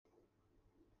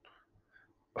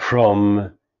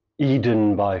From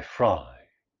Eden by Fry,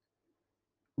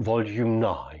 Volume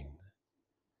 9,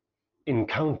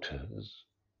 Encounters,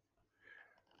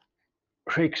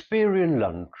 Shakespearean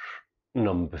Lunch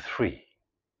Number 3.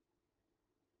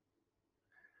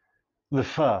 The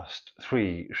first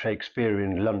 3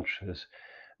 Shakespearean lunches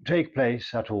take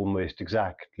place at almost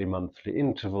exactly monthly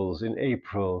intervals in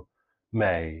April,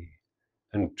 May,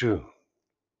 and June.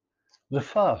 The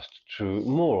first 2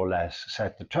 more or less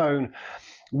set the tone,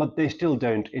 but they still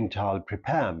don't entirely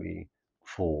prepare me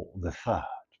for the third.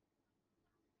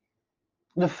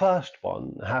 The first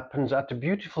one happens at a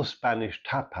beautiful Spanish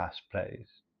tapas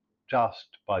place just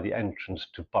by the entrance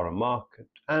to Borough Market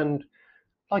and,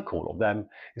 like all of them,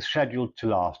 is scheduled to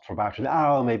last for about an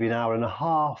hour, maybe an hour and a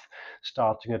half,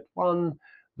 starting at 1,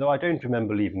 though I don't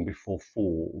remember leaving before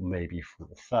 4, maybe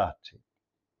 4:30.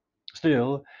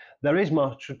 Still, there is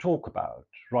much to talk about: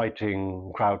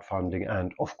 writing, crowdfunding,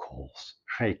 and, of course,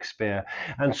 Shakespeare.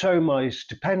 And so my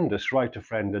stupendous writer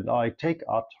friend and I take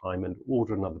our time and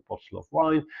order another bottle of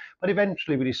wine, but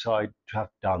eventually we decide to have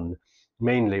done,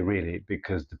 mainly really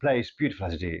because the place, beautiful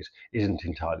as it is, isn't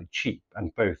entirely cheap,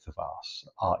 and both of us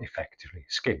are effectively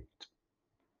skint.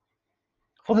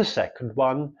 For the second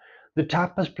one, the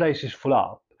tapas place is full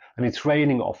up, and it's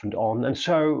raining off and on, and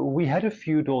so we head a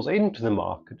few doors into the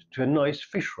market to a nice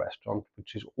fish restaurant,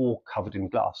 which is all covered in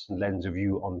glass and lends a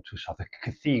view onto Southwark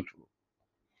Cathedral.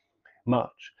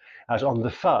 Much as on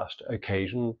the first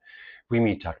occasion, we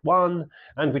meet at 1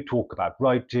 and we talk about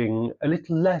writing, a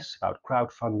little less about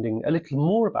crowdfunding, a little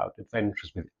more about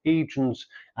adventures with agents,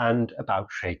 and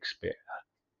about Shakespeare.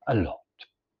 A lot.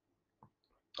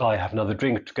 I have another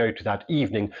drink to go to that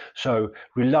evening, so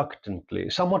reluctantly,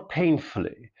 somewhat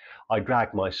painfully, I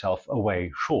drag myself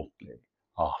away shortly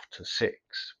after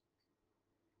 6.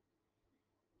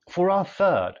 For our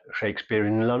third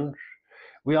Shakespearean lunch,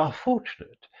 we are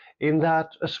fortunate in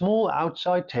that a small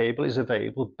outside table is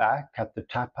available back at the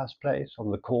tapas place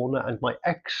on the corner, and my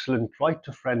excellent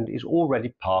writer friend is already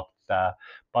parked there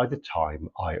by the time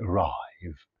I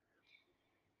arrive.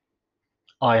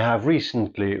 I have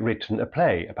recently written a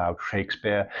play about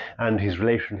Shakespeare and his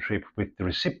relationship with the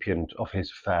recipient of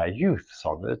his Fair Youth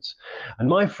sonnets, and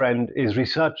my friend is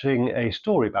researching a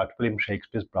story about William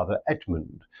Shakespeare's brother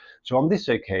Edmund. So on this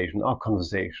occasion, our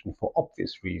conversation, for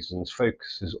obvious reasons,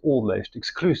 focuses almost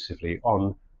exclusively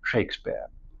on Shakespeare.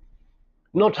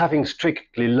 Not having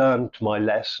strictly learnt my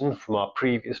lesson from our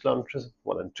previous lunches,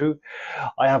 1 and 2,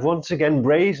 I have once again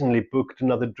brazenly booked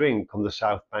another drink on the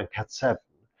South Bank at 7.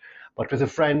 But with a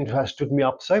friend who has stood me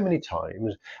up so many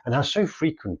times and has so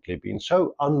frequently been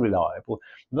so unreliable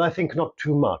that I think not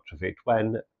too much of it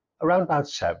when, around about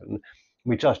 7,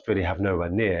 we just really have nowhere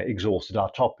near exhausted our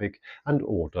topic and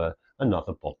order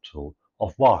another bottle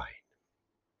of wine.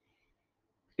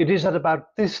 It is at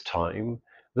about this time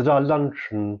that our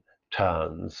luncheon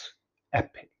turns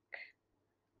epic.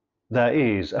 There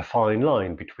is a fine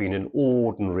line between an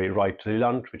ordinary writerly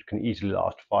lunch, which can easily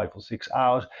last 5 or 6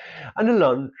 hours, and a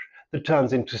lunch that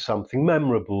turns into something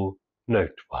memorable,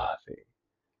 noteworthy.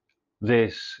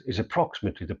 This is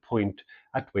approximately the point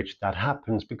at which that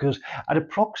happens, because at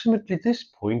approximately this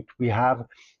point we have,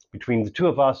 between the two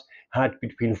of us, had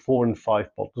between 4 and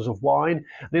 5 bottles of wine,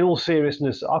 and in all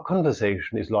seriousness, our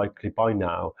conversation is likely by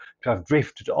now to have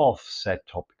drifted off said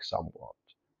topic somewhat.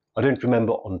 I don't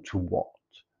remember onto what.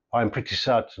 I am pretty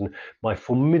certain my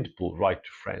formidable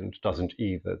writer friend doesn't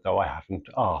either, though I haven't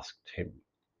asked him.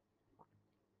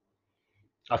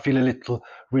 I feel a little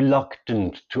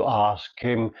reluctant to ask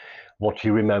him what he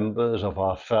remembers of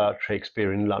our third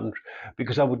Shakespearean lunch,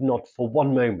 because I would not for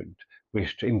one moment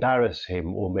wish to embarrass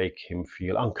him or make him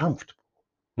feel uncomfortable.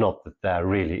 Not that there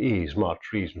really is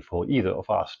much reason for either of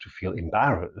us to feel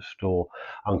embarrassed or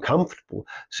uncomfortable,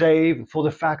 save for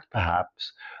the fact,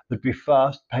 perhaps, that we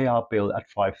first pay our bill at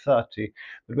 5:30,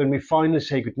 but when we finally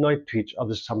say goodnight to each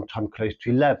other sometime close to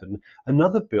 11,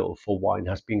 another bill for wine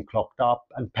has been clocked up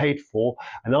and paid for,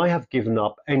 and I have given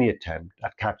up any attempt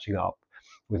at catching up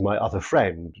with my other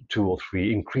friend, 2 or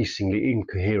 3 increasingly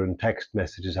incoherent text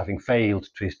messages having failed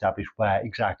to establish where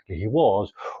exactly he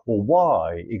was, or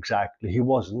why exactly he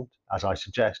wasn't, as I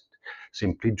suggest,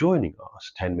 simply joining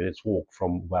us 10 minutes walk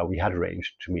from where we had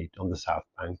arranged to meet on the South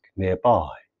Bank nearby.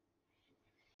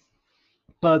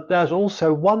 But there's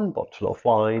also one bottle of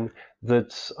wine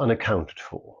that's unaccounted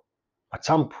for. At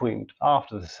some point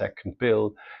after the second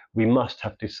bill, we must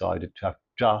have decided to have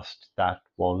just that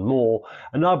one more,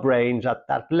 and our brains at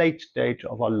that late stage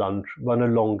of our lunch were no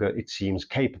longer, it seems,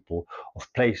 capable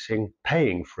of placing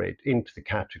paying for it into the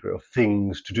category of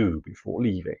things to do before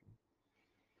leaving.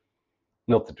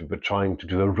 Not that we were trying to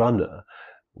do a runner,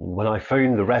 When I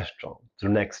phoned the restaurant the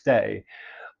next day,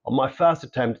 on my first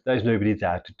attempt, there's nobody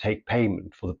there to take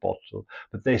payment for the bottle,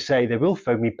 but they say they will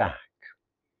phone me back.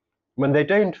 When they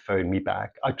don't phone me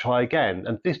back, I try again,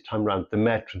 and this time round the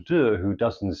maître d'œuvre, who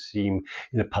doesn't seem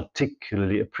in a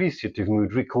particularly appreciative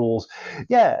mood, recalls,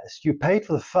 yes, you paid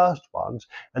for the first ones,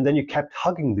 and then you kept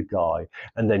hugging the guy,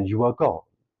 and then you are gone.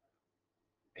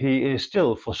 He is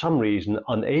still, for some reason,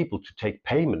 unable to take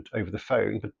payment over the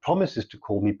phone, but promises to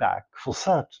call me back for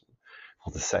certain.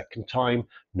 For the second time,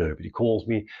 nobody calls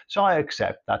me, so I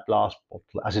accept that last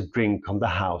bottle as a drink on the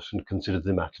house and consider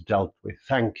the matter dealt with.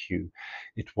 Thank you.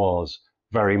 It was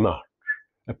very much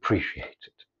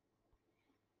appreciated.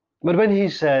 But when he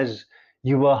says,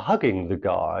 you were hugging the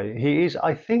guy, he is,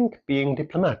 I think, being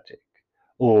diplomatic.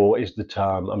 Or is the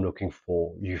term I'm looking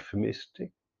for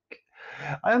euphemistic?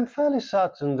 I am fairly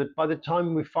certain that by the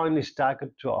time we finally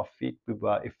staggered to our feet, we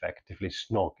were effectively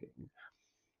snogging.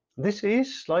 This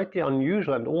is slightly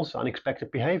unusual and also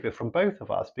unexpected behavior from both of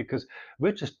us because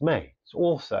we're just mates.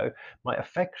 Also, my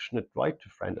affectionate writer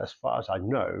friend, as far as I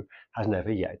know, has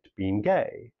never yet been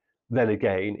gay. Then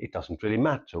again, it doesn't really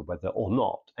matter whether or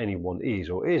not anyone is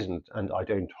or isn't, and I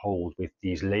don't hold with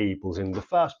these labels in the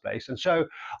first place, and so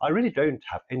I really don't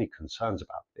have any concerns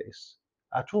about this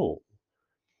at all.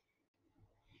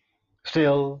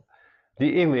 Still,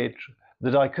 the image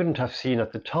that I couldn't have seen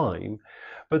at the time,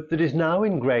 but that is now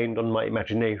ingrained on my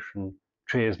imagination,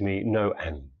 cheers me no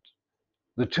end.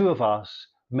 The two of us,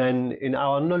 men in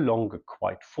our no longer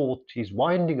quite 40s,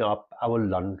 winding up our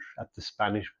lunch at the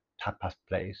Spanish tapas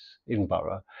place in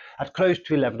Borough at close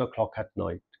to 11 o'clock at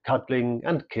night, cuddling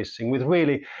and kissing with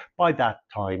really, by that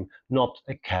time, not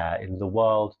a care in the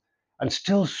world, and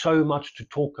still so much to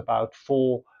talk about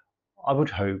for, I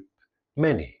would hope,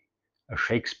 many a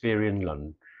Shakespearean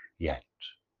lunch yet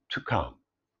to come.